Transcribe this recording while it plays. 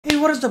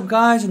what is up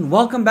guys, and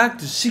welcome back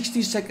to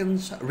 60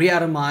 Seconds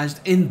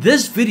Reatomized. In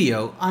this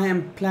video, I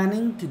am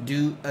planning to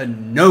do a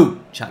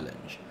no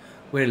challenge,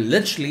 where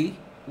literally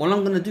all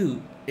I'm going to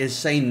do is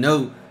say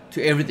no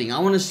to everything. I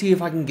want to see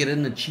if I can get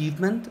an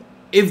achievement,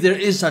 if there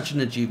is such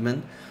an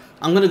achievement.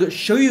 I'm going to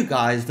show you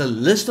guys the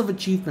list of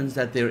achievements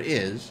that there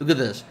is. Look at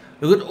this.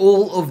 Look at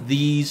all of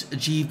these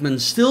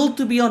achievements still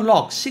to be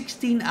unlocked.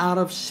 16 out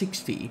of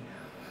 60.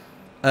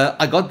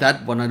 I got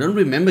that one. I don't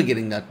remember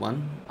getting that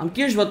one. I'm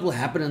curious what will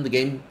happen in the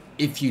game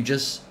if you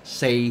just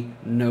say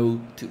no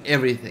to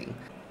everything.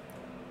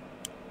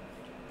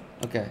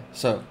 Okay,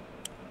 so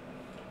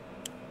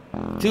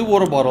 2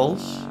 water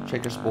bottles,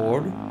 checkers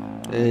board,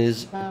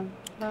 is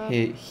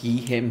he,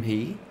 him,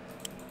 he.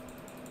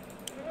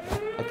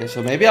 Okay,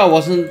 so maybe I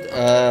wasn't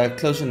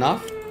close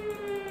enough.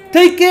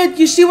 Take it!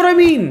 You see what I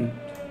mean?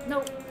 No.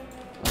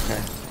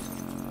 Okay.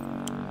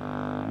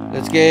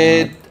 Let's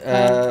get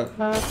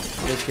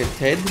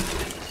Ted.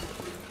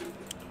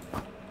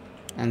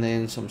 And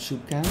then some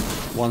soup cans.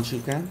 1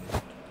 soup can.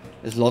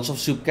 There's lots of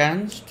soup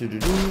cans. Let's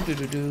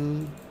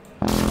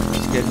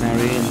get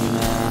Mary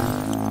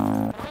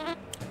and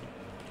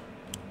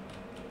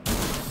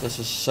this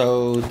is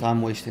so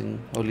time wasting.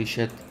 Holy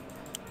shit.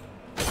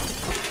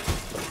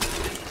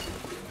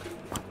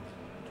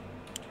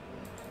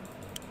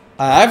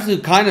 I have to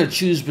kind of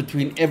choose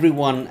between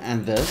everyone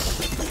and this.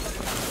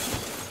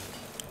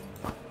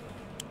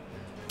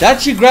 That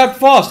she grabbed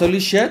fast, holy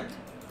shit.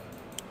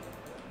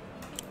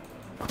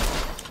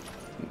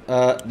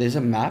 There's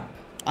a map.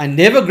 I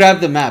never grabbed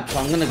the map, so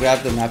I'm gonna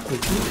grab the map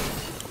quickly.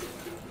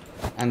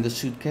 And the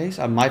suitcase.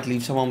 I might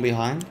leave someone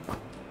behind.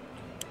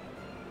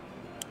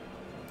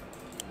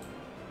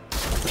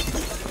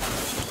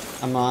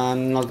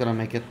 I'm not gonna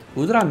make it.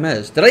 Who did I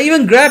miss? Did I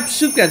even grab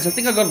soup cans? I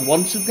think I got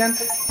 1 soup can.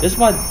 This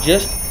might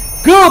just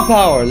girl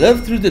power.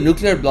 Live through the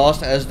nuclear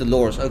blast as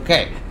Dolores.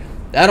 Okay,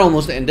 that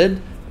almost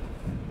ended.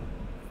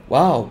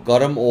 Wow, got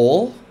them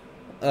all.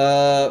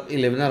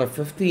 11 out of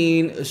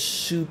 15.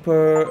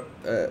 Super.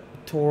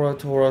 Tora,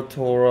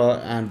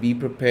 and be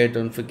prepared.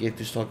 Don't forget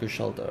to stock your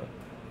shelter.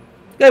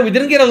 Okay, we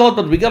didn't get a lot,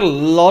 but we got a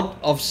lot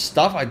of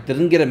stuff. I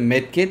didn't get a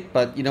med kit,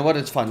 but you know what?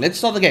 It's fine. Let's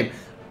start the game.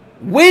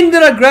 When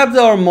did I grab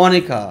the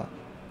harmonica?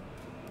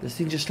 This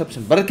thing just slips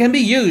in, but it can be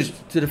used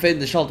to defend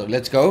the shelter.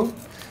 Let's go.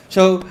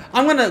 So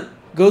I'm gonna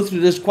go through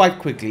this quite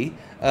quickly.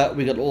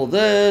 We got all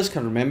this,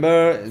 can't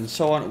remember, and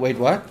so on. Wait,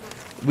 what?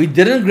 We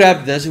didn't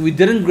grab this, and we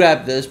didn't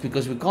grab this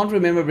because we can't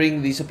remember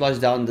bringing these supplies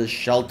down the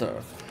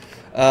shelter.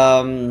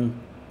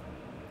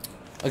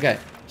 Okay,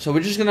 so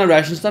we're just gonna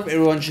ration stuff.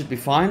 Everyone should be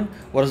fine.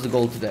 What is the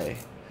goal today?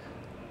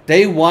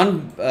 Day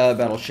 1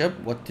 battleship.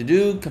 What to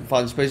do?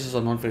 Confined spaces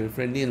are not very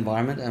friendly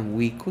environment, and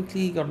we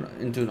quickly got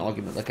into an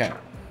argument. Okay.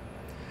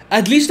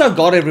 At least I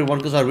got everyone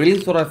because I really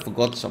thought I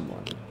forgot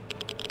someone.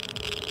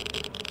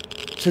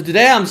 So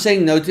today I'm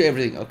saying no to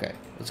everything. Okay,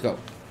 let's go.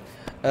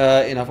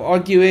 Enough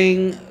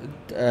arguing.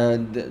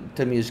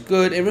 Timmy is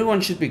good.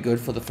 Everyone should be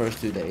good for the first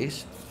 2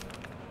 days.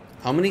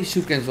 How many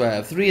soup cans do I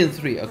have? 3 and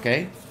 3.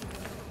 Okay.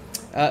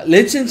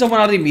 Let's send someone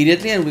out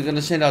immediately, and we're going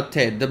to send out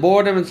Ted. The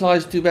boredom and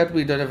size, too bad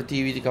we don't have a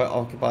TV to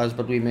occupy us,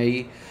 but we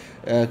may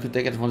could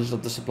take advantage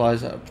of the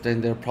supplies,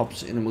 pretend they're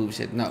props in a movie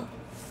set. No.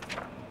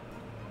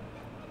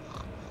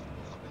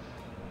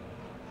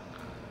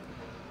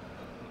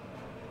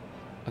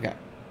 Okay.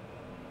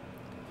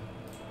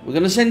 We're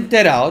going to send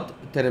Ted out.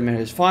 Ted and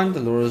Mary is fine.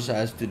 Dolores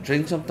has to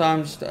drink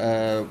sometimes.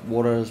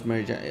 Water is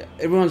Mary Jane.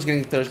 Everyone's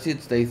getting thirsty.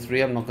 It's day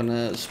 3. I'm not going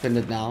to spend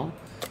it now.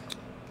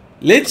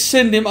 Let's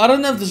send him. I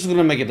don't know if this is going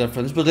to make a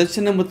difference, but let's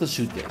send him with the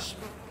suitcase.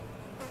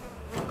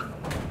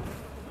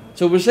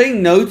 So we're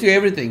saying no to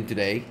everything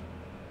today,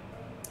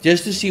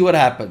 just to see what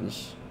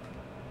happens.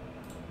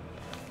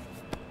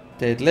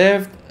 Ted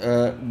left.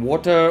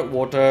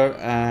 Water,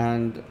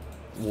 and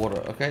water.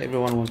 Okay,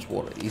 everyone wants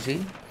water.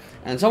 Easy.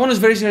 And someone is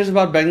very serious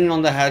about banging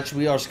on the hatch.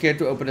 We are scared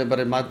to open it, but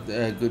it might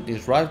good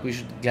news, right? We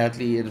should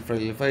gladly in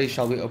front of your face.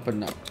 Shall we open?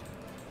 No.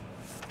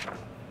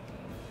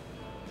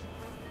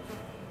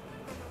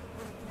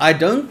 I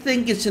don't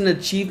think it's an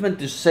achievement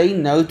to say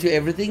no to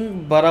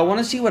everything, but I want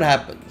to see what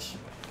happens.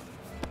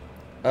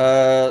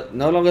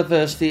 No longer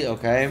thirsty,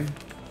 okay.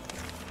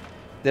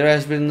 There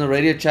has been the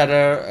radio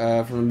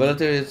chatter from the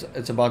military.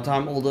 It's about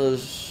time, all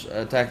those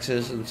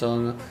taxes and so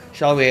on.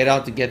 Shall we head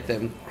out to get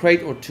them?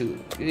 Crate or 2?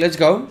 Let's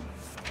go.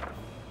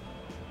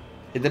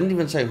 It didn't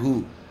even say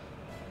who.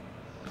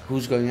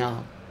 Who's going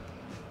out?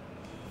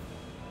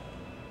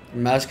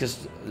 Mask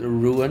is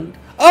ruined.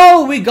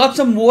 Oh, we got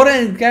some water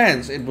in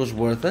cans. It was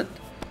worth it.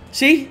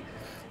 See?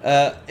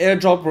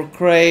 Airdrop or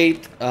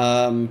crate.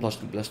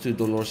 +2/+2.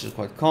 Dolores is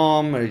quite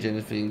calm. Mary Jane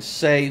is feeling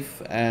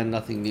safe. And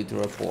nothing need to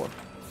report.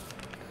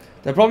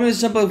 The problem is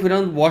simple. If we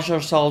don't wash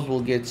ourselves,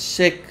 we'll get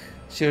sick.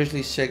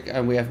 Seriously sick.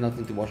 And we have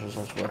nothing to wash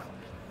ourselves with.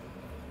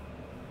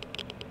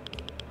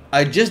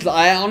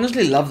 I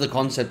honestly love the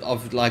concept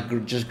of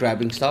like just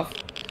grabbing stuff.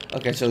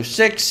 Okay, so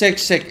sick.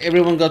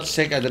 Everyone got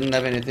sick. I didn't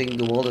have anything.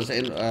 The world has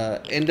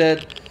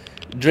ended.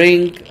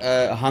 Drink.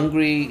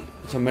 Hungry.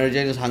 So Mary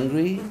Jane is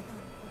hungry.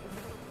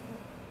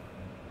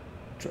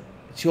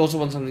 She also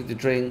wants something to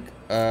drink.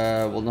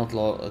 Well, not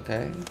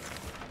okay.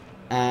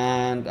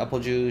 And apple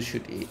juice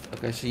should eat.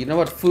 Okay, so you know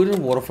what? Food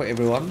and water for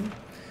everyone.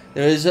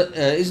 There isn't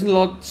a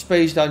lot of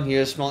space down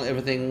here. Smell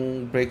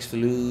everything. Breaks to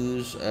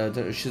lose.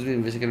 There should be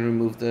investigated.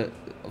 Remove the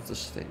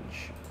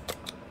stench.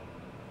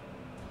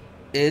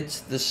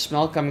 It's the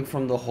smell coming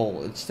from the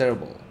hole. It's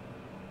terrible.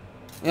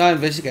 Yeah, I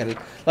investigated.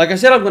 Like I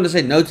said, I'm going to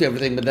say no to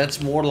everything, but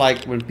that's more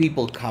like when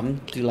people come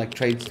to like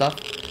trade stuff.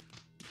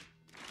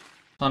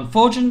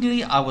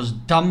 Unfortunately, I was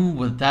dumb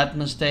with that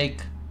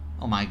mistake.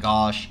 Oh my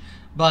gosh.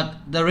 But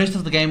the rest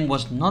of the game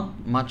was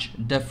not much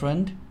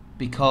different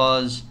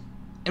because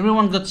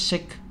everyone got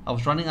sick. I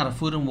was running out of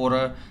food and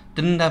water.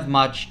 Didn't have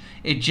much.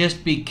 It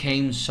just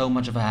became so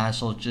much of a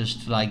hassle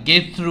just to like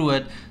get through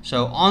it.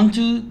 So on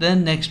to the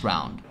next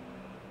round.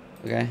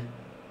 Okay.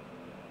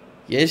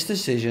 Yes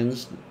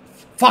decisions.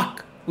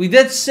 Fuck! We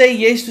did say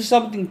yes to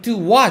something too.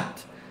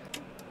 What?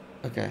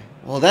 Okay.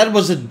 Well, that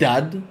was a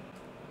dud.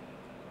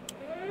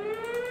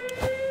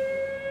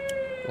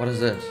 What is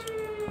this?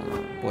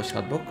 Boy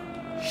Scout book.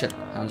 Shit.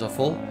 Hands are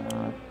full.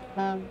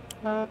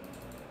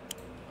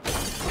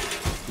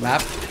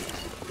 Map.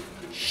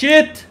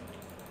 Shit!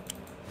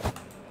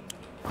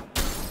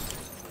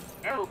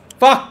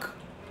 Fuck!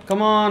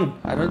 Come on!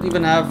 I don't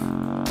even have...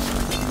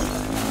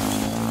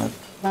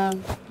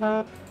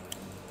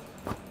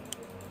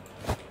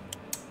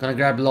 Gonna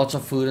grab lots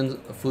of food and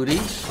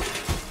foodies.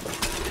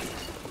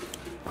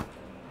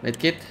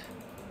 Medkit.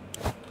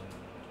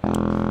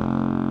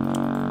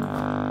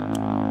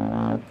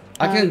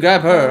 I can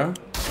grab her.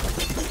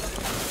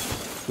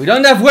 We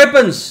don't have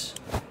weapons.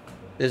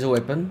 There's a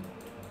weapon.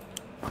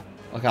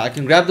 Okay, I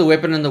can grab the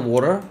weapon in the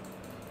water.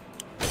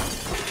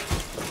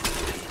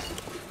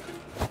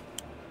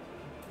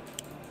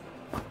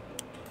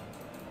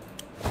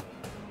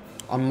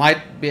 I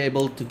might be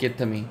able to get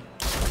to me.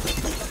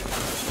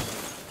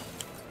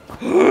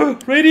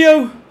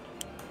 Radio!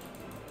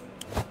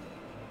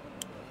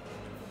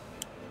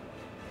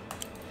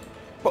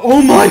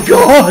 Oh my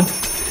god!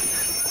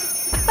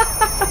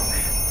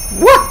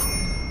 What?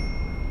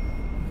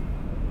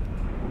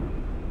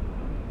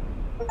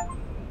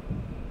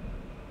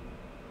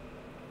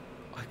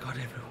 I got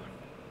everyone.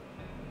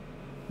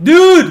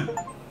 Dude!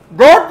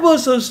 That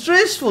was so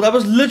stressful. That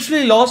was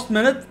literally last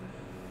minute.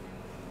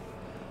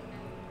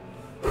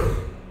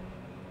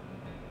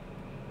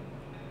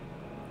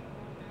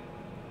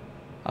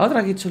 How did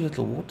I get so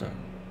little water?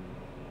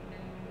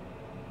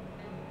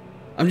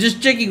 I'm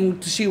just checking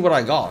to see what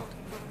I got.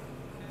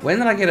 When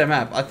did I get a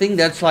map? I think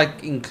that's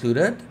like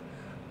included.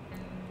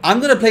 I'm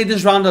gonna play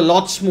this round a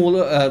lot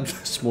smaller,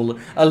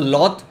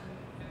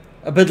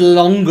 a bit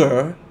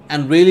longer,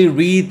 and really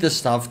read the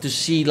stuff to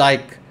see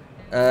like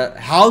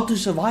how to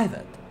survive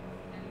it.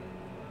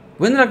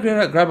 When did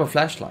I grab a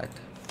flashlight?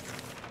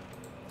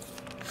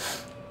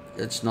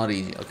 It's not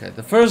easy. Okay,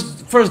 the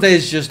first day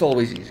is just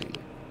always easy.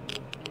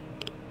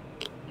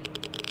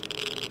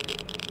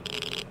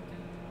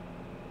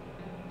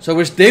 So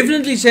we're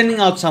definitely sending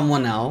out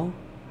someone now.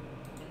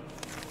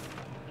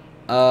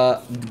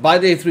 By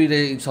day 3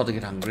 they start to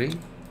get hungry.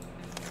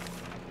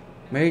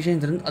 Mary Jane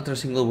didn't utter a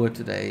single word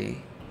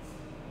today.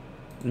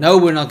 No,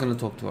 we're not going to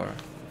talk to her.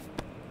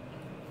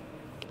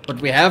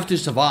 But we have to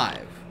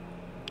survive.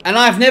 And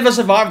I've never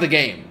survived the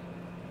game.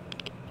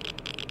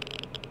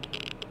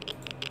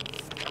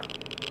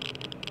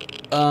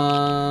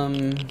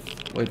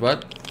 Wait,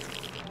 what?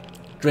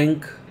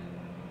 Drink.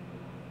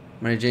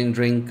 Mary Jane,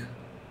 drink.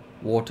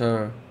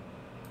 Water.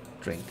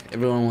 Drink.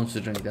 Everyone wants to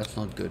drink. That's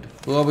not good.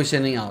 Who are we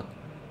sending out?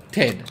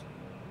 Ted.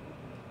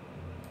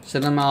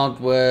 Send him out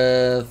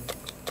with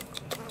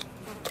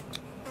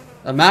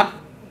a map.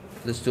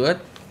 Let's do it.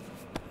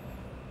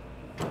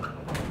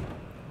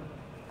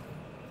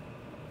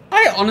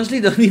 I honestly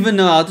don't even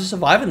know how to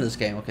survive in this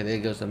game. Okay, there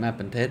goes the map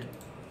and Ted.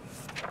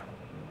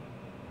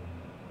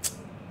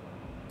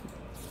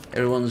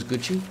 Everyone's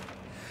Gucci.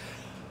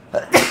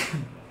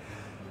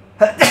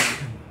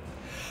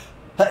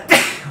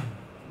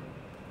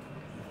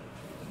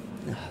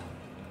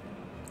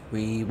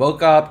 We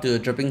woke up to a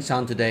dripping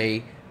sound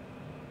today.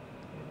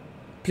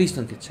 Please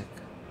don't get sick.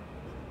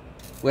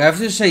 We have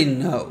to say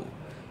no.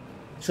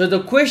 So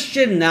the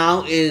question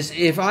now is,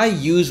 if I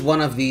use one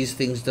of these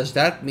things, does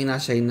that mean I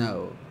say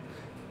no?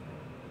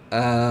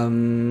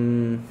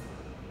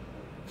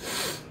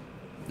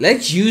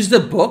 Let's use the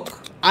book.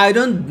 I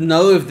don't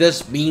know if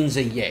this means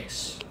a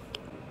yes.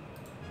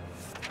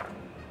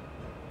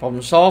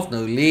 Problem solved,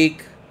 no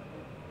leak.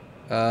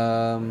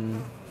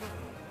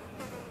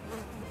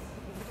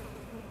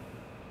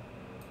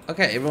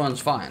 Okay, everyone's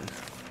fine.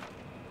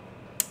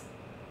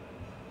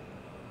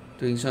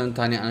 Doing some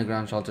tiny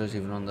underground shelters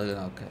even on the...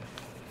 Okay.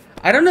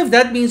 I don't know if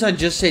that means I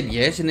just said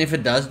yes, and if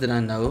it does, then I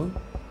know.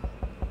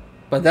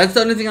 But that's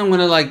the only thing I'm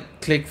gonna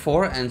like click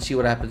for and see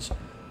what happens.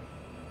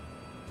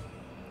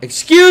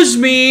 Excuse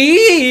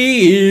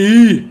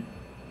me!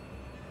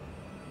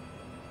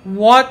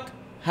 What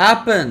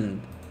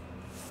happened?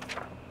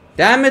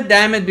 Damn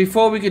it,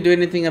 before we could do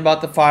anything about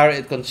the fire,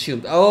 it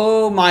consumed.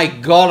 Oh my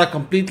god, I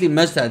completely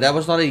missed that. That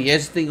was not a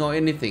yes thing or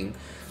anything.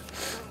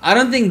 I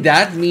don't think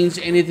that means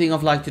anything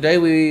of like today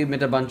we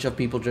met a bunch of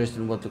people dressed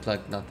in what looked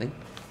like nothing.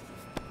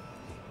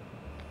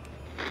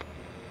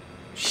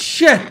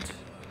 Shit!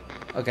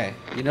 Okay,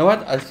 you know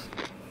what?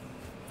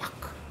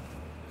 Fuck.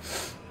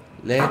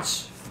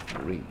 Let's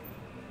read.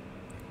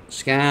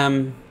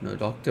 Scam, no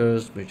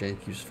doctors, Mary Jane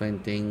keeps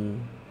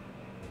fainting.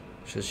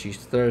 Says she's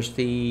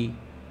thirsty.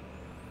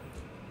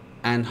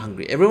 And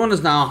hungry. Everyone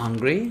is now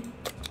hungry.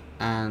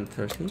 And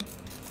thirsty.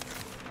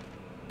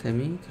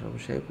 Timmy, terrible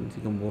shape, and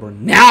think of water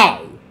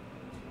now!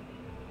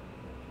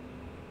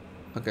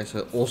 Okay,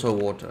 so also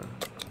water.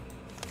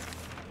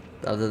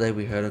 The other day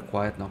we heard a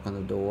quiet knock on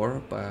the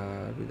door,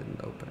 but we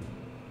didn't open.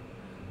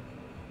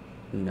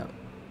 No.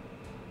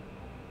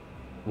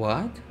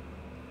 What?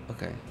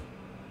 Okay.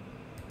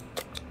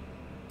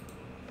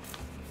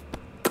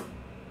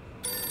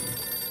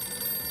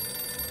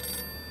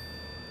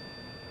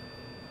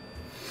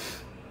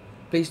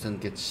 Please don't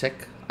get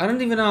sick. I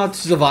don't even know how to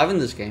survive in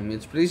this game.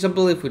 It's pretty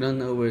simple if we don't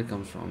know where it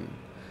comes from.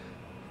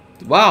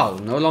 Wow,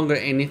 no longer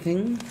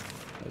anything.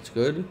 That's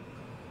good.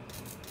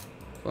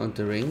 Phone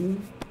to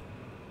ring.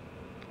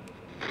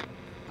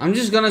 I'm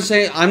just gonna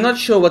say, I'm not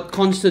sure what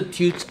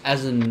constitutes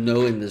as a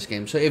no in this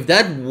game. So if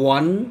that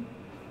one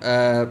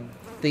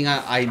thing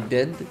I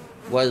did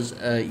was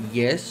a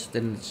yes,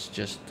 then it's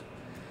just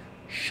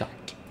shut.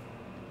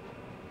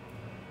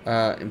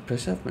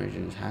 Impressive, Mary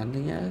Jane's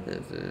handling it.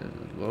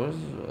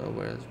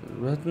 Where it's been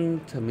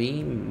written to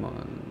me,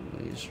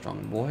 he's a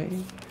strong boy.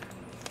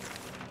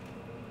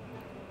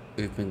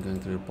 We've been going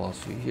through the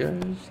past few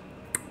years.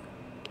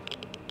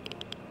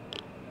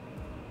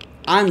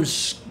 I'm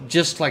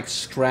just like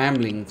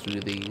scrambling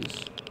through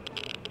these.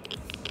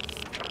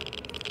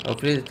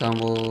 Hopefully the time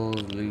will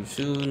leave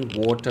soon.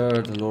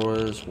 Water,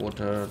 Dolores,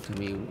 water, to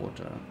me,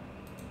 water.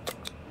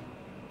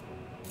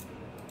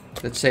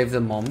 Let's save the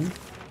mom.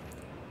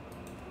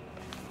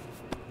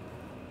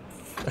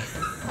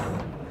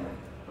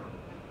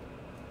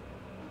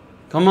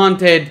 Come on,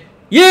 Ted.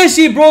 Yes,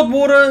 he brought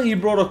water. He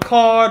brought a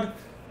card.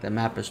 The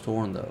map is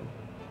torn, though.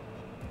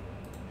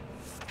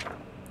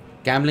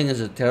 Gambling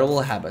is a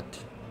terrible habit.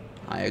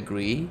 I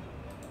agree.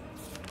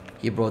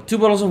 He brought 2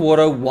 bottles of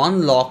water,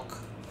 1 lock,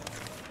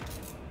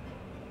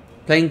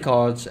 playing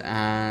cards,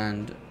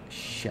 and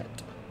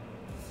shit.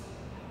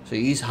 So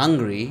he's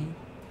hungry.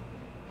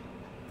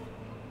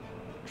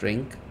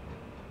 Drink.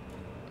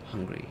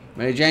 Hungry.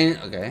 Mary Jane.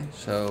 Okay,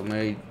 so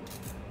Mary,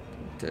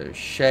 the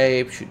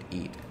shape should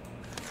eat.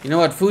 You know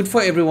what? Food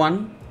for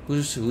everyone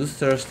who's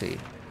thirsty.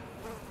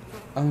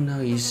 Oh no,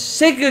 he's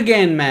sick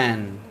again,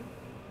 man.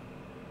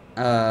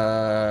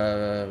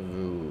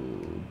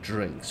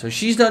 Drink. So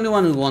she's the only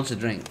one who wants a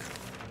drink.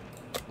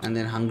 And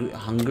then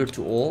hunger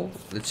to all.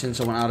 Let's send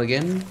someone out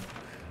again.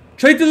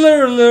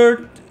 Traitor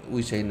alert.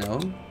 We say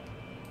no.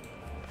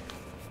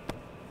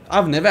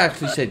 I've never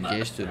actually said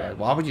yes to that.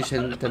 Why would you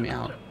send them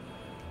out?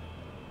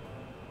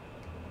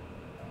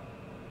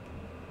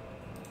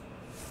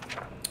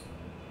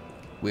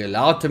 We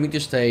allowed Timmy to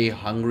stay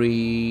hungry.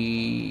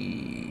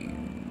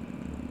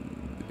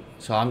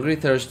 So hungry,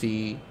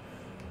 thirsty.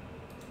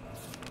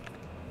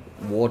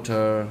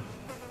 Water.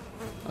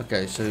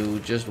 Okay, so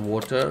just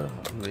water.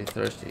 Hungry,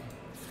 thirsty.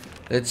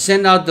 Let's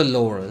send out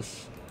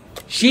Dolores.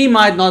 She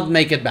might not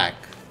make it back.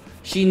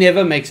 She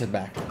never makes it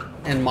back,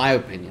 in my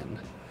opinion.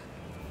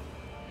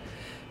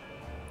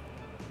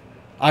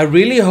 I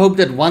really hope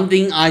that one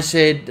thing I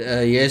said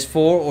yes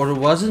for, or it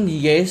wasn't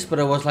yes, but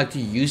I was like to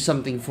use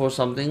something for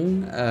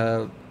something.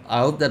 I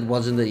hope that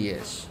wasn't a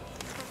yes.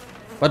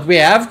 But we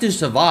have to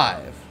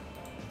survive.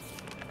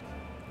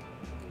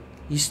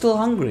 He's still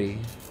hungry.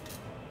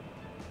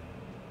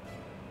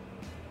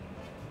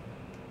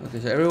 Okay,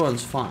 so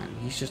everyone's fine.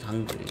 He's just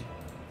hungry.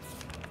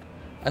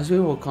 As we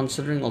were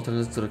considering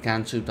alternatives to the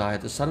canned soup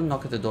diet, a sudden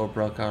knock at the door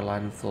broke our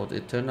line of thought.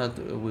 It turned out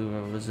we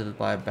were visited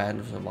by a band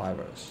of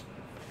survivors.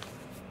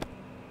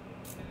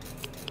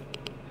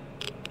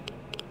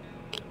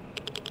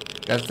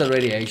 That's the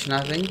radiation,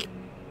 I think.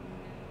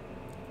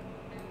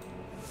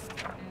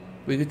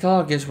 We could tell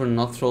our guests were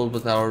not thrilled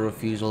with our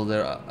refusal.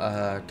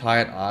 Their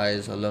tired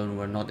eyes alone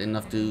were not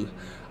enough to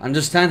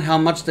understand how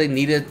much they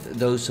needed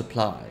those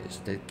supplies.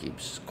 That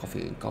keeps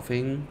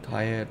coughing,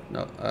 tired,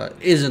 no,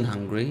 isn't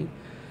hungry.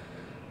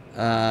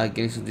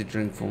 Getting something to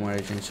drink for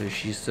Mary Jane, so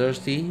she's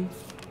thirsty.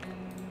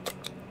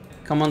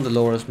 Come on,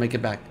 Dolores, make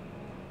it back.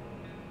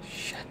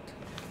 Shit.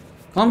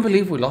 Can't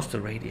believe we lost the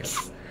radio.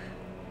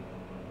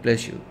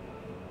 Bless you.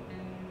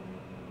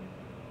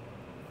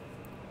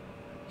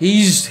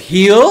 He's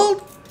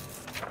healed?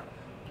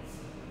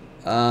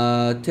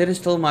 Ted is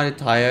still mighty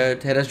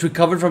tired. Ted has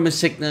recovered from his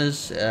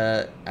sickness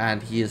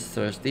and he is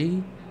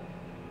thirsty.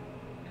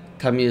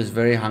 Timmy is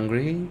very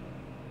hungry.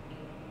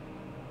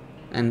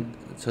 And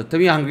so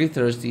Timmy hungry,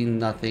 thirsty,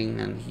 nothing,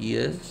 and he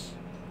is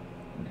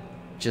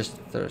just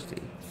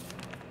thirsty.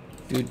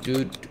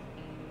 Dude.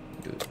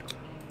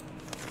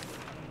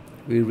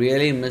 We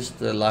really missed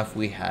the life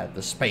we had.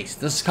 The space,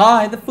 the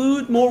sky, the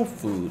food, more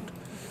food.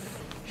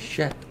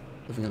 Shit.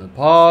 Living in the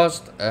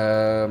past,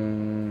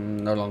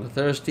 no longer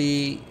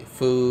thirsty,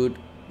 food,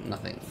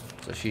 nothing.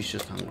 So she's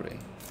just hungry.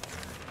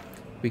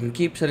 We can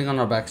keep sitting on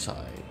our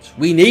backsides.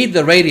 We need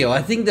the radio.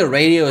 I think the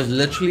radio is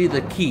literally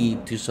the key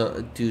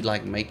to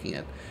like making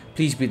it.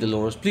 Please be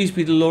Dolores. Please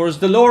be Dolores.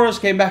 Dolores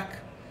came back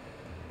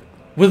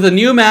with a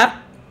new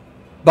map,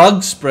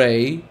 bug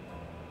spray.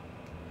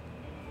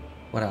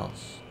 What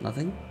else?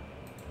 Nothing.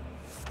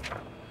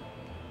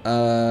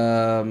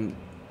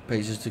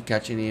 Pages to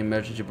catch any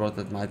emergency broad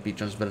that might be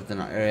transmitted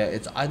in our area.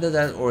 It's either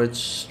that or it's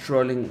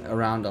strolling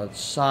around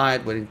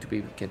outside waiting to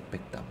get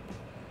picked up.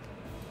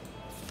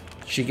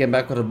 She came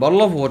back with a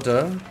bottle of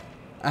water,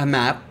 a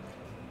map,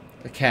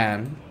 a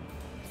can.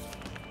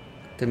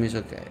 Timmy's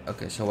okay.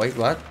 Okay, so wait,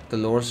 what?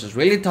 Dolores is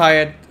really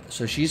tired,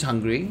 so she's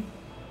hungry.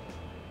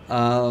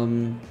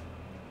 Hungry,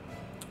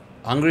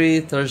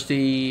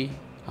 thirsty,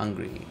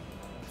 hungry.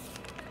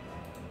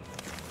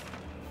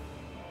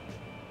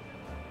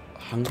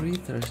 Hungry,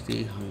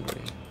 thirsty,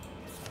 hungry.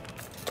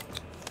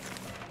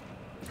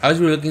 As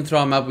we were looking through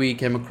our map, we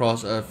came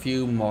across a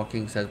few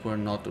markings that were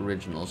not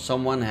original.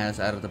 Someone has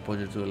added a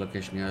pointer to a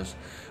location near us.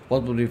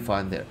 What would we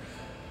find there?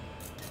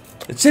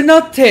 It's in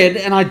our TED,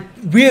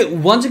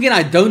 and once again,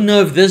 I don't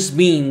know if this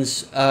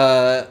means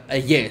a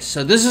yes.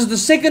 So this is the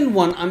second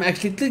one. I'm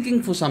actually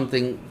clicking for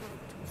something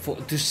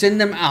to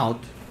send them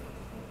out.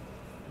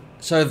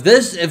 So if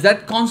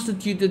that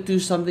constituted to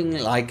something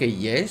like a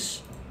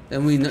yes,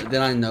 then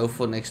I know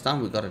for next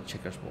time we got a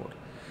checkers board.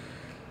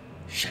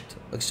 Shit.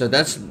 So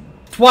that's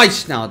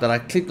twice now that I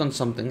clicked on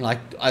something like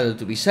either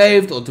to be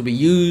saved or to be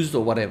used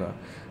or whatever.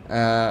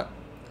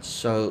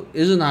 So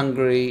isn't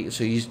hungry.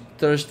 So he's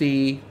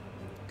thirsty.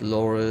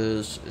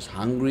 Dolores is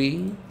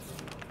hungry.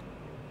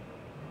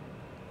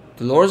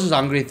 Dolores is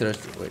hungry,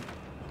 thirsty. Wait,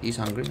 he's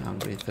hungry,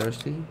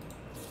 thirsty.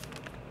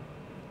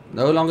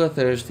 No longer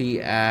thirsty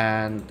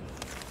and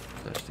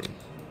thirsty.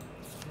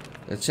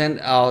 Let's send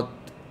out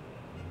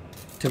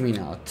Timmy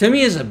now.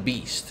 Timmy is a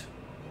beast.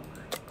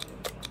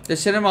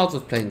 Let's send him out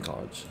with playing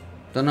cards.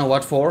 Don't know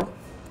what for.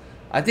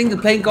 I think the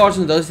playing cards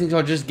and those things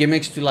are just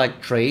gimmicks to like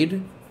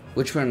trade,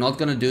 which we're not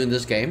gonna do in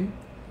this game.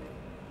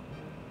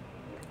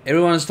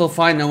 Everyone is still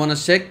fine. No one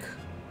is sick.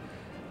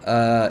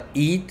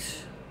 Eat.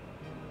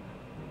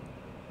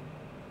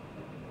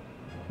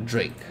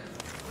 Drink.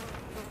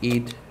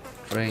 Eat.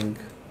 Drink.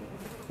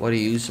 What do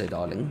you say,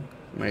 darling?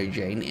 Mary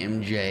Jane.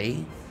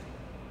 MJ.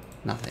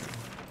 Nothing.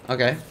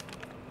 Okay.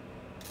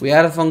 We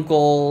had a phone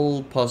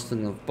call.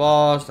 Posting of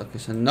boss. Okay,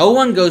 so no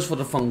one goes for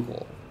the phone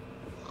call.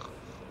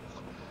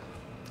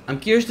 I'm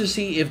curious to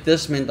see if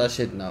this meant I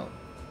said no.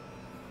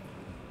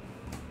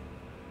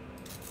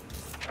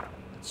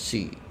 Let's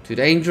see. Too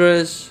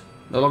dangerous.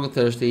 No longer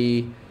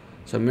thirsty.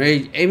 So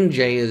Mary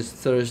MJ is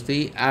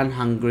thirsty and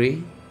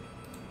hungry.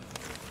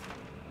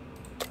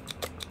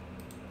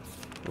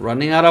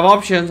 Running out of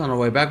options. On our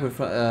way back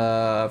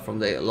from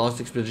the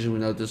last expedition, we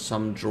noticed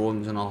some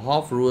drawings on a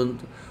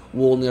half-ruined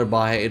wall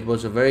nearby. It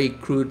was a very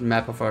crude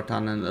map of our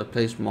town and a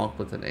place marked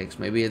with an X.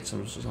 Maybe it's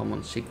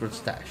someone's secret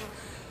stash.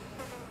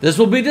 This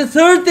will be the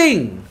third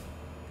thing.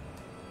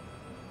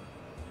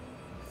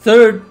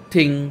 Third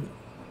thing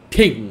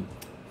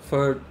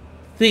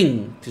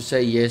to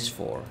say yes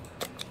for.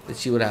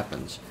 Let's see what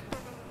happens.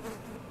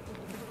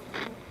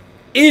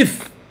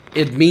 If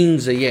it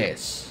means a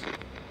yes,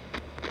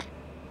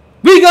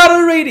 we got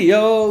a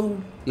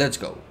radio. Let's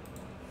go.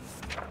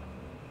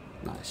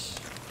 Nice.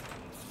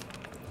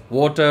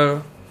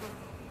 Water.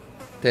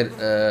 Ted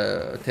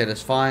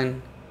is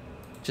fine.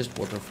 Just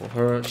water for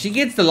her. She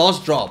gets the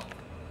last drop.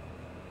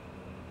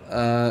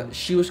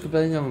 She was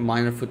complaining of a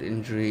minor foot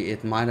injury.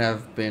 It might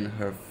have been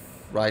her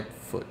right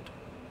foot.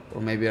 Or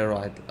maybe a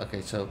right.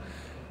 Okay, so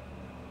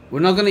we're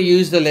not going to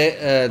use the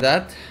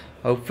that.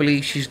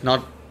 Hopefully she's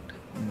not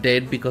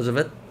dead because of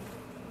it.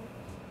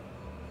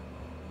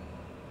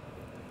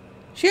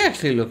 She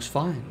actually looks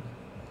fine.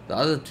 The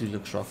other two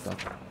looks roughed up.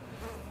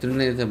 Didn't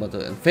know anything about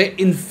the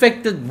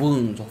infected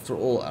wounds. After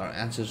all, our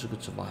ancestors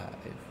could survive.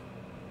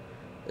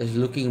 Is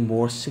looking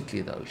more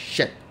sickly though.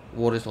 Shit.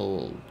 Water is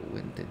all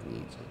when it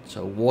needs it.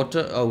 So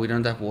water. Oh, we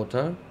don't have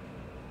water.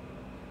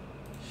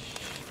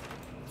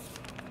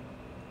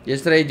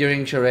 Yesterday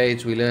during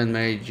charades, we learned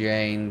Mary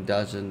Jane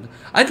doesn't.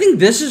 I think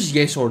this is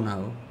yes or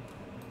no.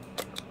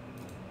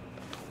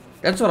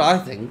 That's what I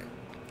think.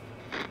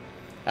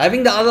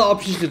 Having the other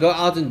options to go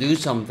out and do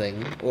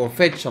something, or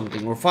fetch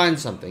something, or find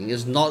something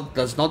does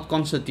not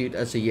constitute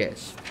as a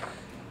yes.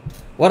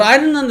 What I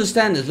don't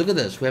understand is, look at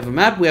this. We have a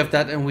map, we have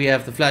that, and we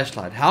have the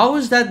flashlight. How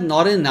is that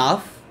not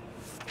enough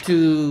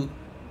to,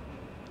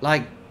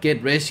 like,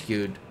 get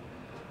rescued?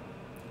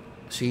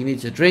 So you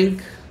need a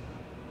drink.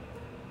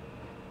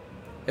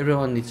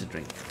 Everyone needs a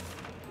drink.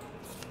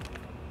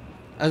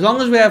 As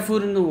long as we have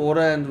food in the water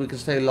and we can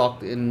stay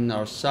locked in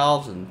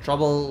ourselves and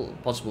trouble,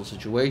 possible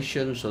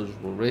situations, so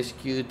we'll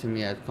rescue.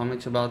 Timmy had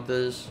comics about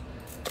this.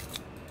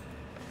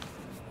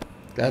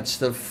 That's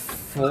the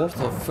fourth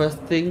or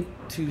fifth thing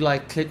to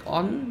like click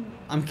on.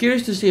 I'm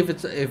curious to see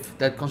if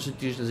that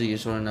constitutes as a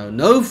yes or a no.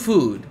 No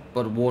food,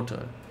 but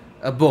water.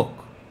 A book.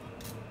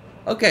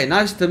 Okay,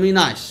 nice Timmy,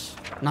 nice.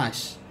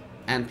 Nice.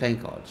 And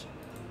playing cards.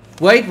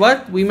 Wait,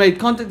 what? We made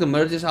contact. The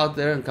murderers out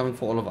there and coming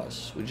for all of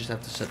us. We just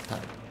have to sit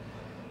tight.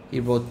 He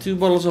brought 2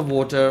 bottles of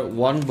water,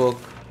 1 book.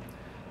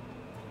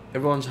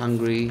 Everyone's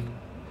hungry.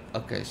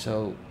 Okay,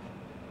 so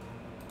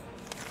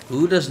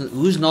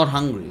who's not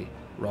hungry?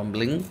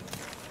 Rumbling.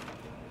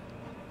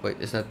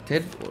 Wait, is that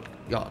Ted?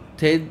 Yeah,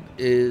 Ted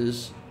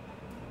is.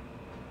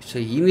 So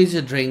he needs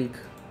a drink.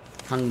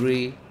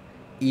 Hungry,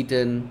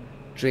 eaten,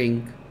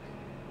 drink.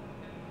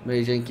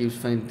 Mary Jane keeps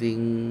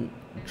fainting.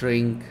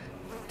 Drink.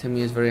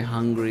 Timmy is very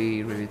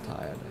hungry, really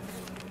tired.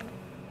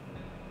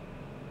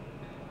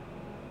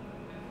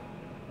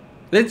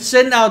 Let's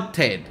send out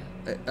Ted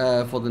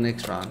for the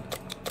next round.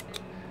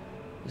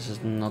 This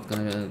is not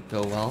gonna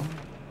go well.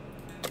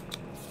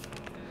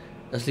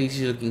 A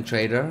sleazy looking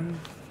trader.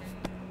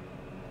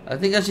 I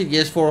think I said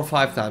yes 4 or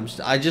 5 times.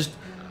 I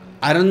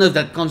don't know if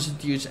that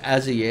constitutes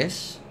as a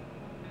yes.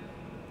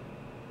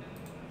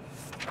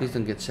 Please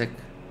don't get sick.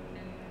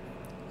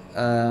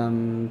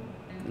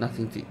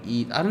 Nothing to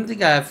eat. I don't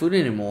think I have food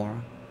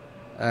anymore.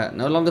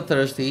 No longer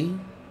thirsty.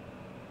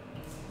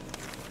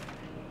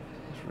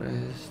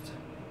 Rest.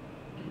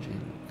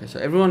 Okay, so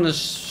everyone is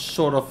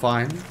sort of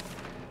fine.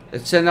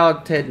 Let's send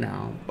out Ted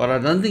now. But I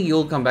don't think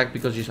he'll come back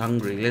because he's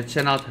hungry. Let's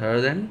send out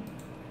her then.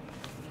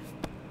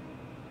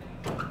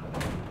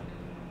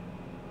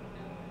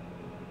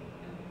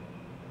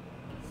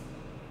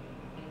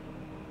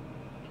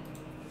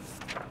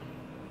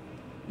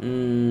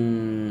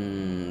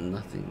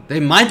 Nothing. They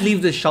might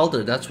leave the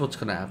shelter. That's what's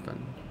gonna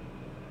happen.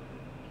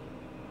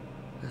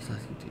 There's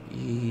nothing to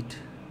eat.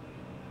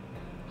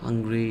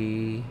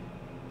 Hungry.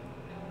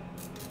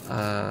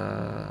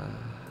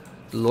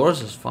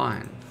 Dolores is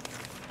fine.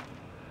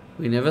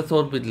 We never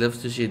thought we'd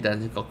live to see a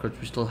dancing cockroach.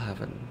 We still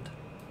haven't.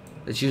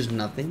 Let's use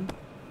nothing.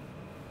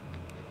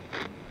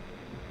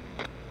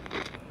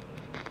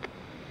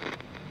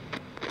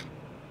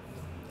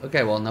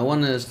 Okay, well, no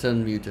one has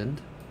turned mutant.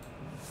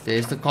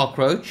 There's the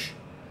cockroach.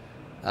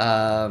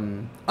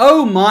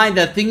 Oh my,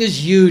 that thing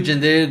is huge,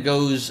 and there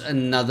goes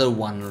another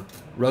one.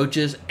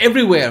 Roaches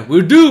everywhere.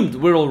 We're doomed.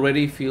 We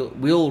already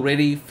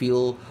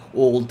feel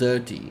all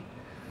dirty.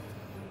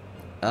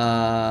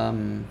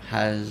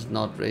 Has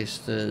not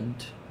rested.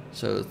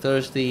 So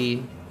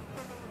thirsty.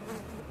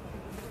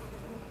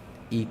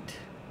 Eat.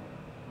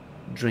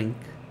 Drink.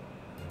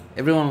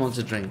 Everyone wants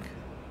a drink.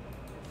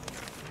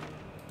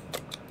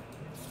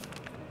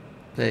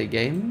 Play a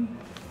game.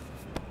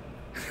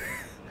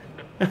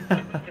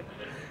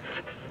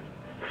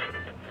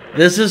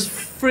 This is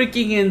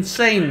freaking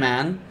insane,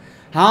 man.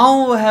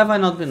 How have I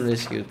not been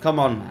rescued? Come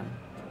on, man.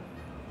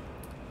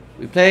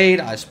 We played,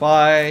 I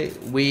spy,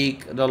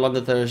 weak, no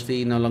longer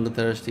thirsty, no longer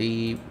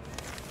thirsty.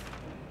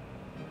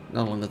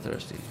 No longer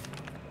thirsty.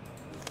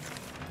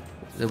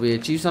 Did we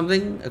achieve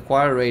something?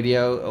 Acquire a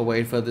radio,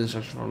 await further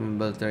instruction from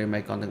the military,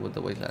 make contact with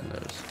the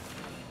Wastelanders.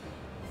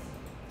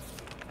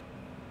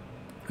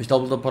 We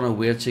stumbled upon a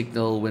weird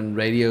signal when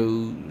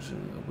radios,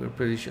 we're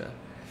pretty sure.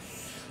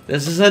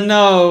 This is a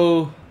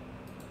no.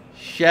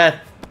 Shit.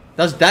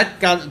 Does that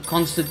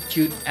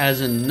constitute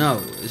as a no,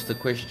 is the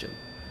question.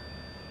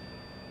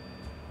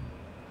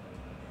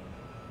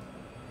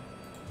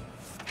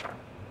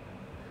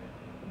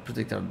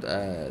 Protect our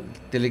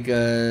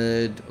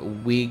delicate,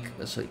 weak,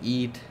 so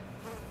eat.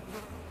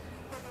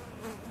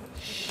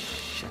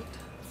 Shit.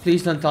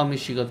 Please don't tell me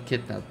she got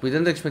kidnapped. We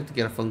didn't expect to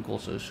get a phone call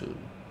so soon.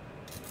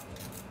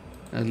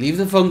 Now leave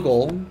the phone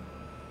call.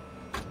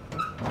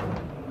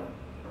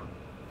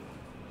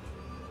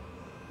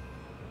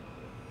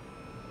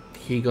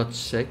 He got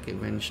sick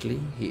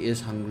eventually. He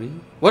is hungry.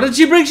 What did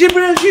she bring? She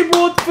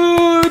brought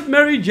food!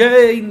 Mary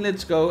Jane!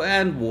 Let's go.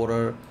 And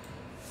water.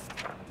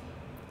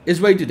 It's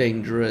way too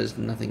dangerous.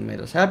 Nothing made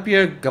us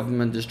happier.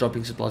 Government is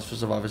dropping supplies for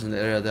survivors in the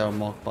area. They are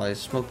marked by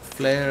smoke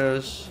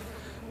flares.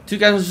 2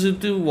 cans of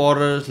soup, 2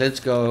 waters. Let's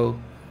go.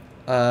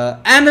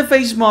 And a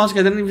face mask.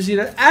 I didn't even see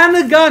that. And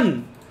a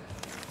gun!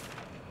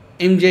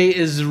 MJ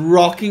is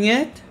rocking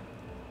it.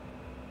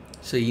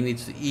 So he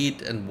needs to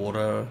eat and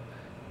water.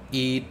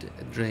 Eat,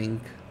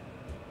 drink.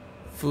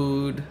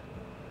 Food.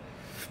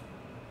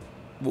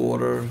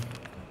 Water.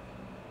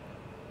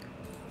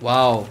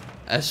 Wow.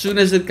 As soon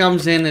as it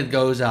comes in, it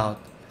goes out.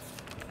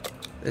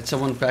 It's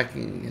someone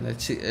packing.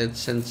 Let's see. Let's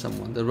send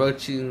someone. The road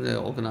team, they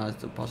organized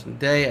the passing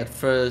day. At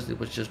first, it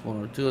was just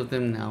 1 or 2 of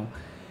them. Now,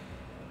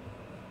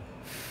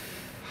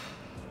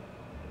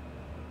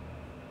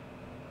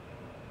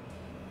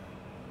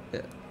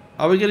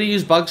 are we gonna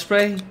use bug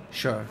spray?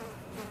 Sure.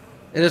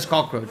 It is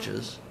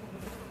cockroaches.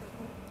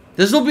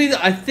 This will be,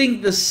 I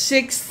think, the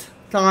 6th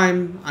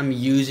time I'm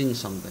using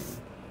something.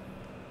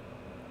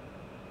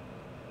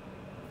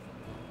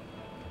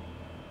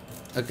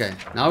 Okay,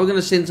 now we're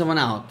gonna send someone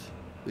out.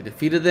 We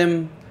defeated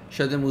them,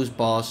 showed them who's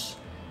boss.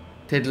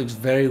 Ted looks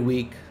very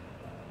weak,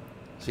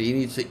 so he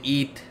needs to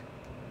eat.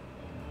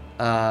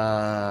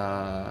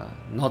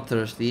 Not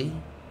thirsty.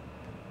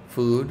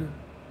 Food.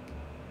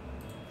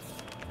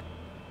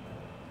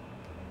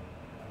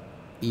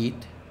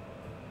 Eat.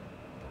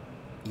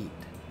 Eat.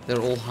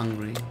 They're all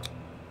hungry.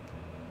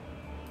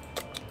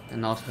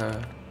 And not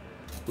her.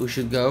 Who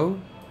should go?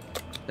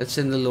 Let's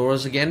send the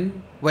Dolores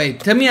again. Wait,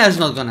 Timmy has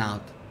not gone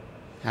out.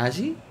 Has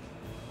he?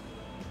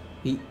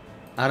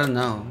 I don't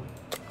know.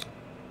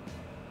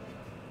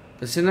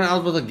 Let's send her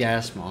out with a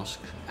gas mask.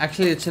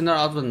 Actually, let's send her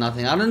out with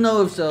nothing. I don't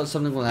know if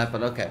something will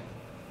happen. Okay.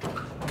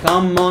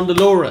 Come on,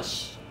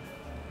 Dolores.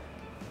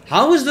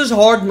 How is this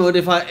hard mode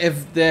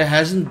if there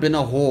hasn't been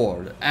a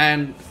horde?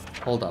 And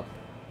hold up.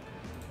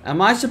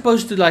 Am I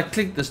supposed to like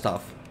click the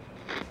stuff?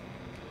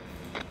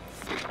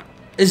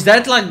 Is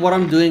that like what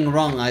I'm doing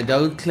wrong? I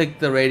don't click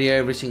the radio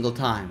every single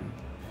time.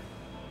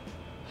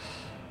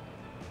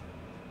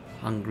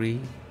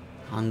 Hungry.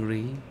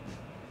 Hungry.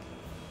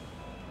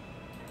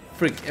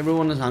 Frick,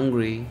 everyone is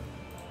hungry.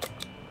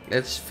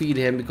 Let's feed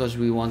him because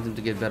we want him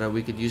to get better.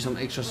 We could use some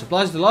extra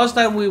supplies. The last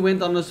time we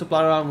went on the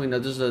supply round, we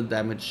noticed a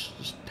damaged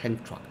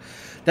tank truck.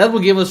 That will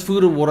give us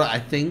food and water, I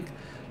think.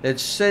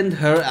 Let's send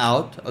her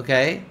out,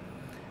 okay?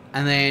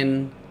 And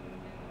then,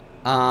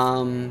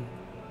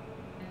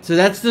 so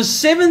that's the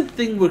 7th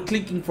thing we're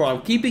clicking for.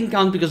 I'm keeping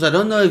count because I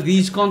don't know if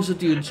these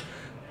constitutes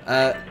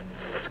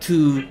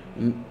to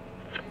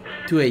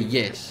a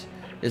yes.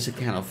 There's a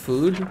can of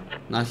food.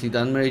 Nicely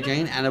done, Mary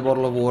Jane. And a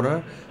bottle of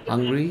water.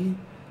 Hungry.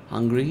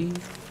 Hungry.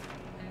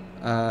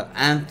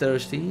 And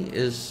thirsty.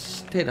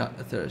 Is Teta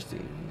thirsty?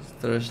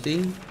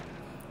 Thirsty.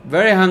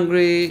 Very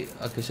hungry.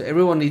 Okay, so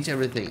everyone needs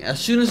everything. As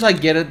soon as I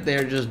get it,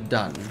 they're just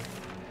done.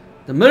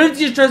 The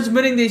military is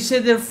transmitting. They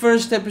said their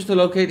first step is to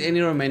locate any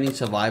remaining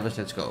survivors.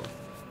 Let's go.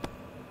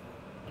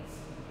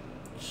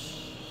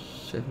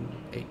 7,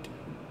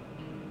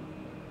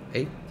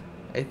 8.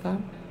 8th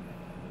time?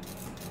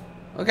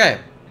 Okay.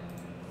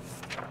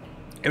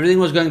 Everything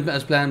was going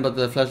as planned, but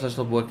the flashlight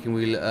stopped working.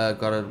 We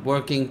got it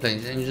working.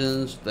 Planes,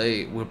 engines.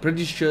 They were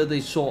pretty sure they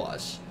saw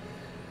us.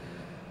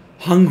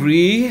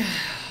 Hungry.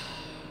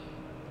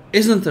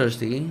 Isn't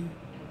thirsty.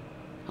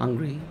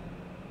 Hungry.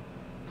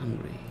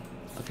 Hungry.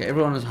 Okay,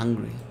 everyone is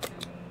hungry.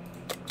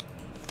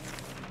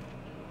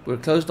 We're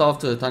closed off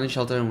to a tiny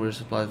shelter and our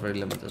supply is very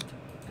limited.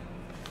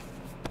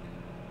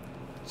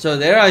 So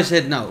there I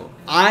said no.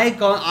 I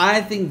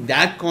think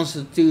that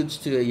constitutes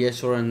to a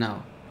yes or a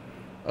no.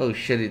 Oh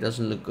shit, he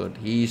doesn't look good.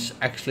 He's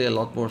actually a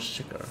lot more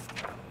sicker.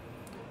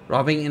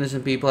 Robbing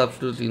innocent people,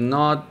 absolutely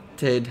not.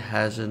 Ted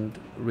hasn't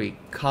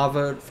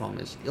recovered from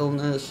his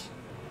illness.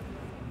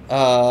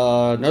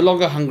 No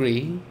longer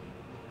hungry.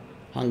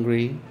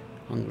 Hungry.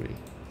 Hungry.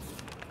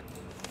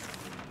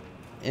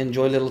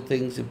 Enjoy little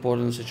things,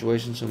 important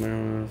situations. So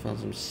Mary found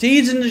some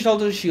seeds in the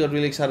shelter. She got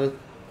really excited.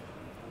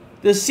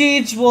 The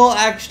seeds will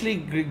actually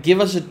give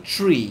us a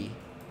tree.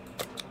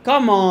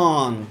 Come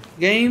on,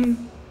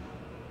 game.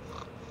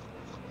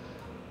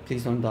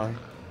 Please don't die.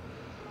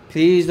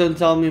 Please don't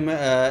tell me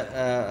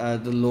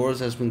Dolores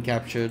has been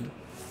captured.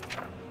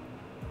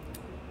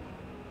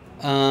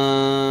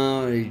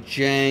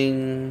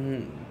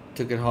 Jane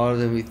took it harder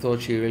than we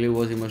thought. She really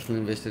was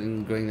emotionally invested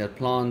in growing that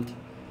plant.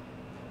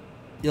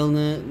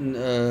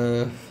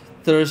 Illness,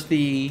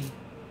 thirsty.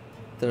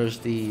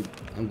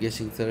 I'm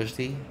guessing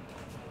thirsty.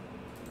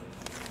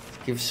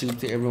 Give soup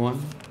to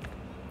everyone.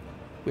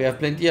 We have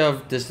plenty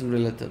of distant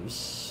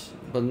relatives,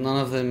 but none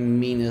of them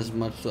mean as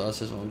much to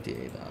us as Auntie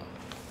Ada.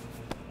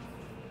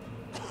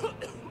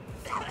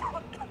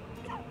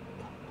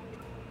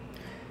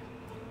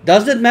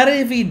 Does it matter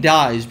if he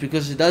dies?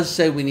 Because it does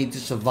say we need to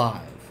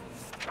survive.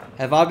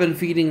 Have I been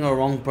feeding a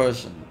wrong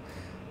person?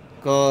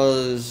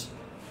 Because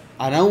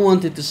I don't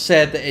want it to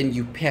say at the end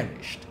you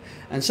perished.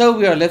 And so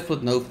we are left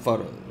with no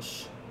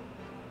photos.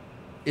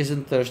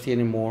 Isn't thirsty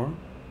anymore.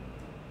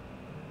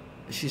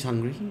 She's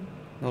hungry.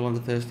 No longer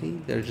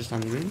thirsty. They're just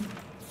hungry.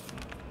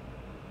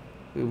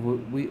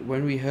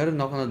 When we heard a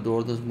knock on the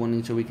door this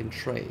morning so we can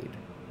trade.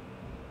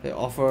 They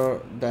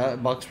offer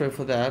that bug spray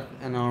for that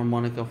and a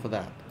harmonica for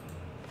that.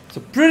 It's a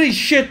pretty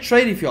shit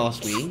trade if you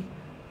ask me.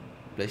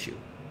 Bless you.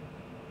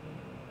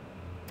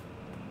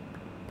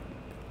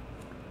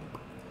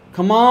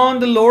 Come on,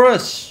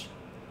 Dolores.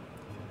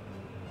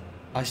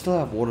 I still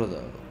have water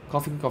though.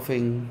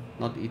 Coughing,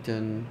 not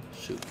eaten,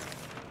 soup.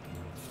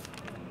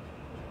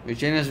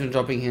 Jane has been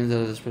dropping hints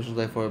that it's a special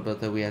day for her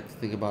birthday. We had to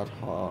think about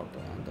hard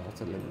and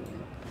after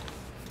living.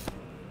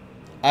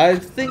 I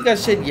think I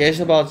said yes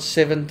about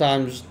 7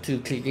 times to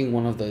clicking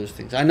one of those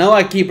things. I know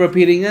I keep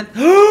repeating it.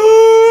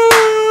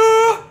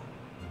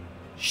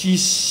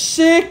 She's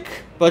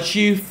sick, but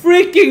she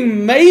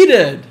freaking made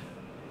it.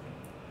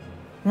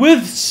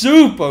 With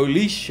soup,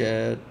 holy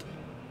shit.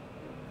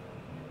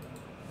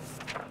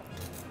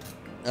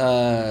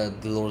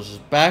 Dolores is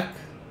back.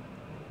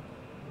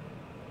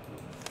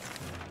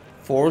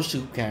 4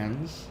 soup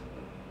cans.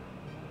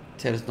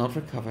 Ted is not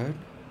recovered.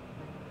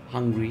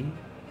 Hungry.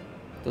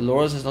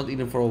 Dolores has not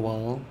eaten for a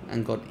while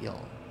and got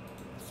ill.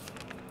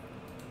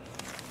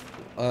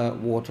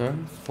 Water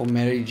for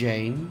Mary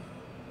Jane.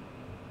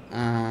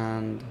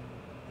 And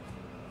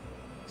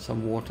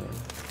some water.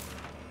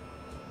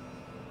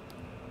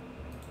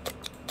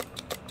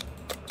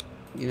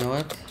 You know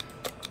what?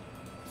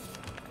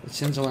 Let's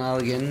send someone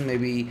out again.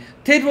 Maybe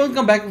Ted won't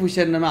come back if we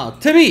send them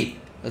out. Timmy!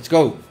 Let's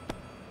go.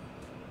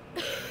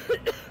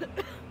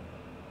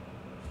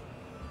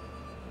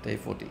 Day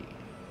 40.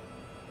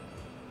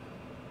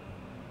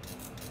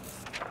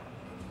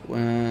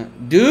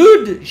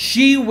 Dude,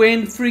 she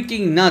went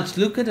freaking nuts.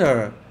 Look at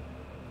her.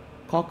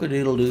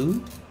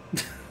 Cock-a-doodle-doo.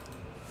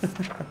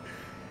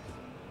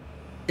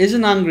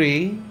 Isn't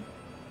hungry.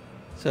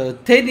 So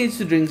Ted needs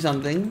to drink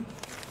something.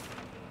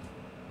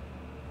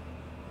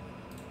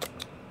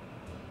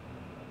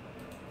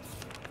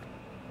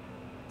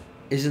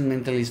 Isn't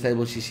mentally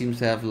stable. She seems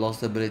to have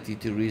lost the ability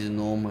to reason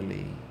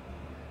normally.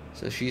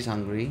 So she's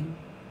hungry.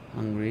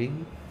 Hungry.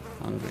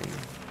 Hungry.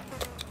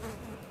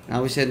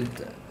 Now we said...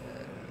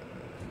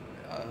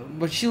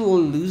 but she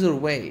will lose her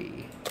way.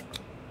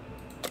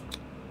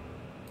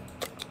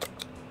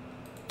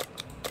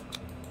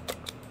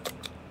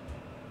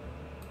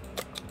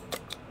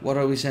 What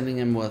are we sending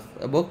him with?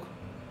 A book?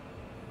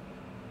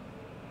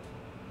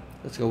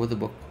 Let's go with the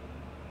book.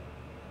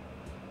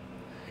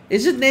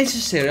 Is it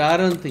necessary? I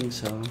don't think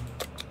so.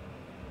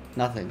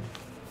 Nothing.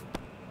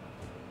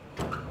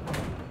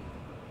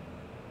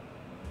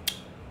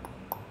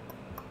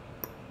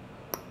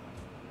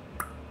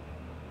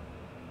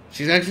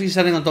 She's actually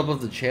sitting on top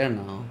of the chair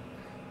now.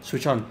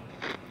 Switch on.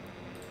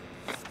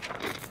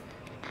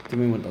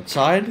 Timmy went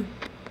outside.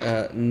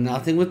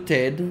 Nothing with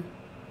Ted.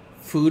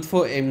 Food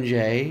for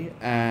MJ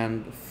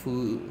and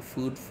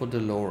food for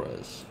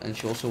Dolores. And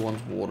she also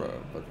wants water,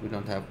 but we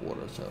don't have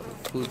water, so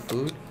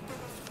food.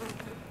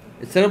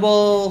 It's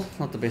terrible,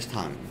 not the best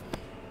time.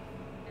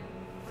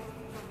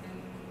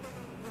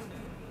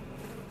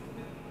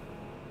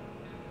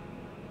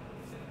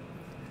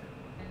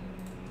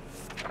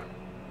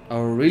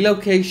 Our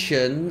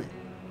relocation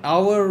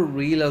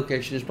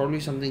is probably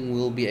something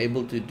we'll be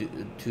able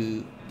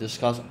to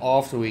discuss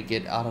after we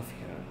get out of here.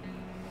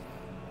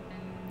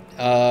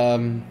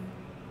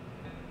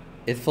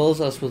 It fills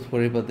us with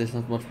worry, but there's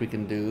not much we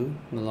can do.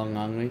 No longer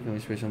hungry. Can we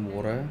spray some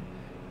water?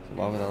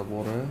 Survive without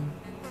water.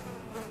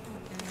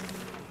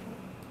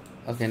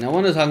 Okay, no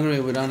one is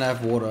hungry. We don't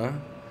have water.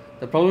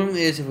 The problem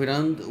is if we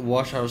don't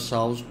wash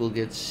ourselves, we'll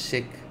get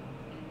sick.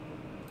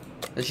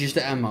 Let's use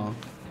the ammo.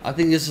 I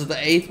think this is the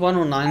 8th one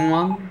or 9th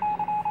one.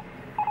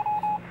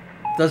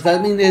 Does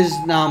that mean there's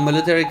now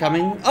military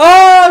coming?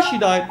 Oh, she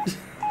died.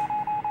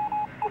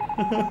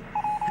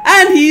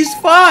 And he's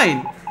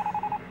fine.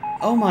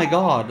 Oh my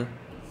god.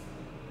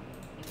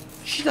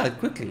 She died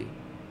quickly.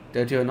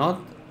 Dirty or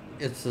not,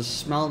 it's the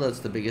smell that's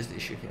the biggest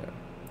issue here.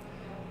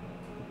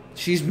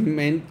 She's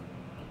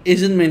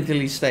isn't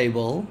mentally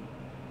stable.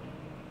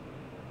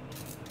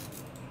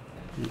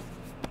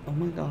 Oh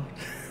my god.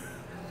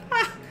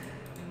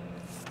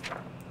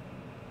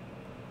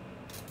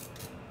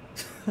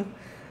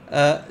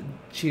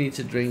 She needs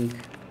a drink.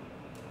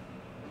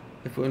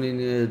 If we only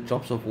need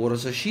drops of water.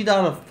 So she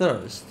died of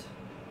thirst.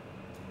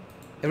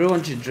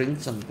 Everyone should drink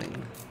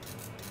something.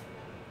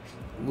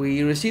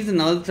 We received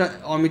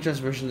another army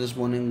transmission this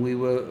morning. We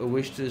were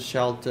wished to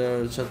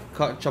shelter, so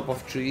chop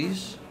off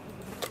trees.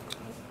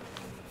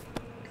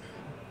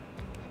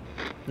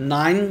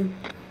 9.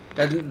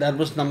 That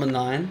was number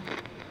 9.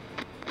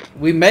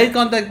 We made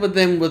contact with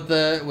them with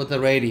the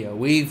radio.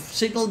 We've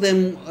signaled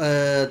them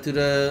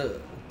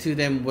to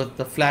them with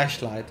the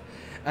flashlight,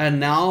 and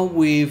now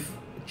we've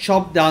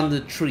chopped down the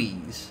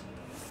trees.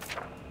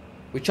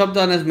 We chopped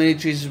down as many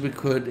trees as we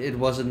could. It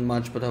wasn't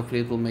much, but hopefully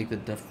it will make the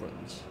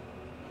difference.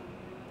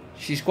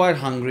 She's quite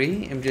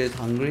hungry. MJ is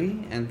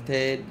hungry, and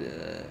Ted,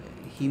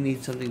 he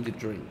needs something to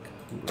drink.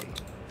 Hungry.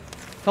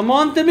 Come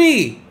on to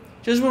me!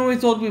 Just when we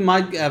thought we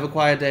might have a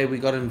quiet day, we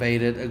got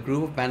invaded. A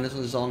group of bandits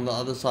is on the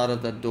other side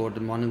of that door,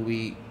 demanding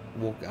we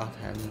walk out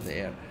hands in the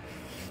air.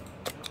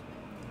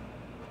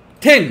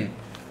 10!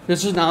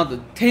 This is now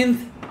the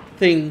 10th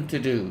thing to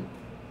do.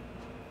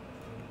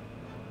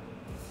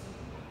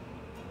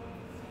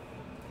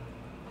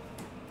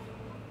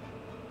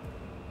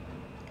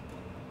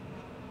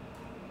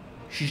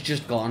 She's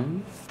just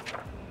gone.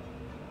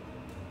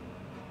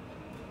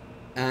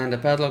 And the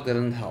padlock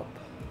didn't help.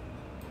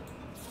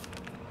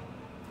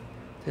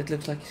 It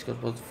looks like he's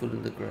got lots of food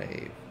in the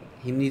grave.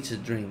 He needs a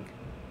drink.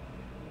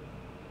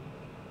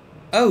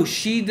 Oh,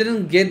 she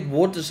didn't get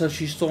water, so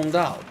she stormed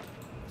out.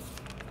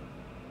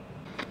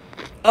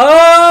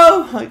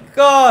 Oh my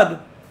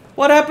god!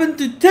 What happened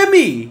to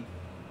Timmy?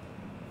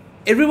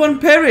 Everyone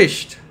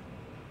perished.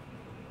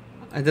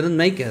 I didn't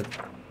make it.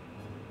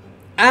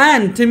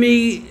 And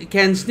Timmy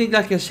can sneak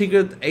like a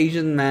secret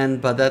Asian man,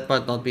 but that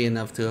might not be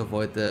enough to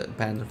avoid the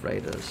band of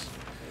raiders.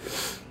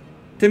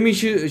 Timmy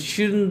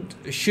should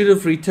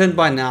have returned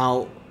by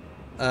now.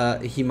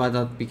 He might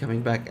not be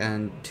coming back,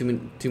 and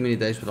too many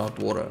days without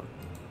water.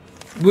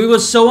 We were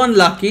so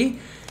unlucky.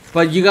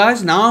 But you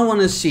guys, now I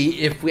want to see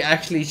if we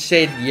actually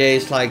said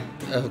yes like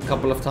a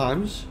couple of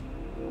times.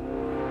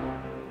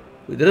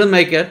 We didn't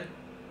make it.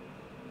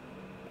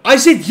 I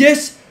said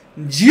yes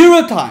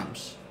 0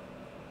 times.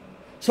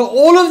 So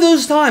all of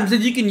those times that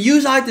you can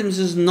use items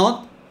is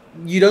not,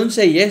 you don't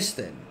say yes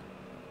then.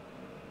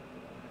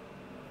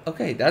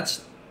 Okay,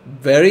 that's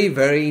very,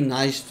 very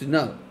nice to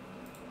know.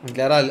 I'm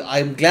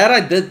glad I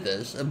did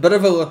this. A bit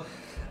of a...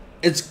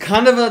 It's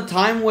kind of a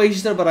time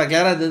waster, but I'm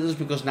glad I did this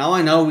because now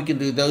I know we can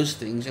do those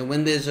things. And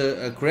when there's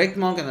a correct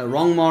mark and a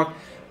wrong mark,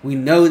 we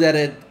know that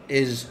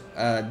is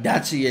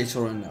that's a yes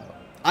or a no.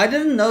 I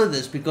didn't know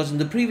this because in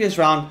the previous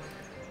round,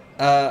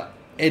 I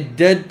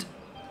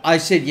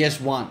said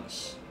yes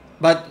once.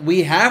 But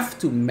we have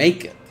to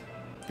make it.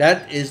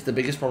 That is the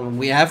biggest problem.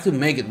 We have to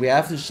make it. We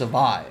have to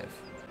survive.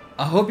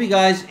 I hope you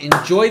guys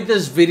enjoyed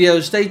this video.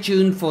 Stay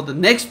tuned for the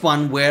next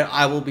one where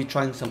I will be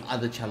trying some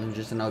other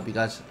challenges, and I hope you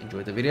guys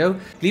enjoyed the video.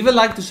 Leave a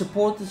like to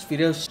support this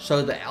video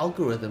so the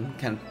algorithm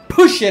can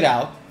push it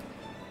out.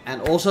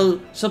 And also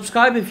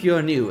subscribe if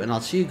you're new, and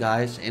I'll see you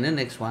guys in the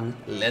next one.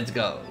 Let's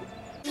go.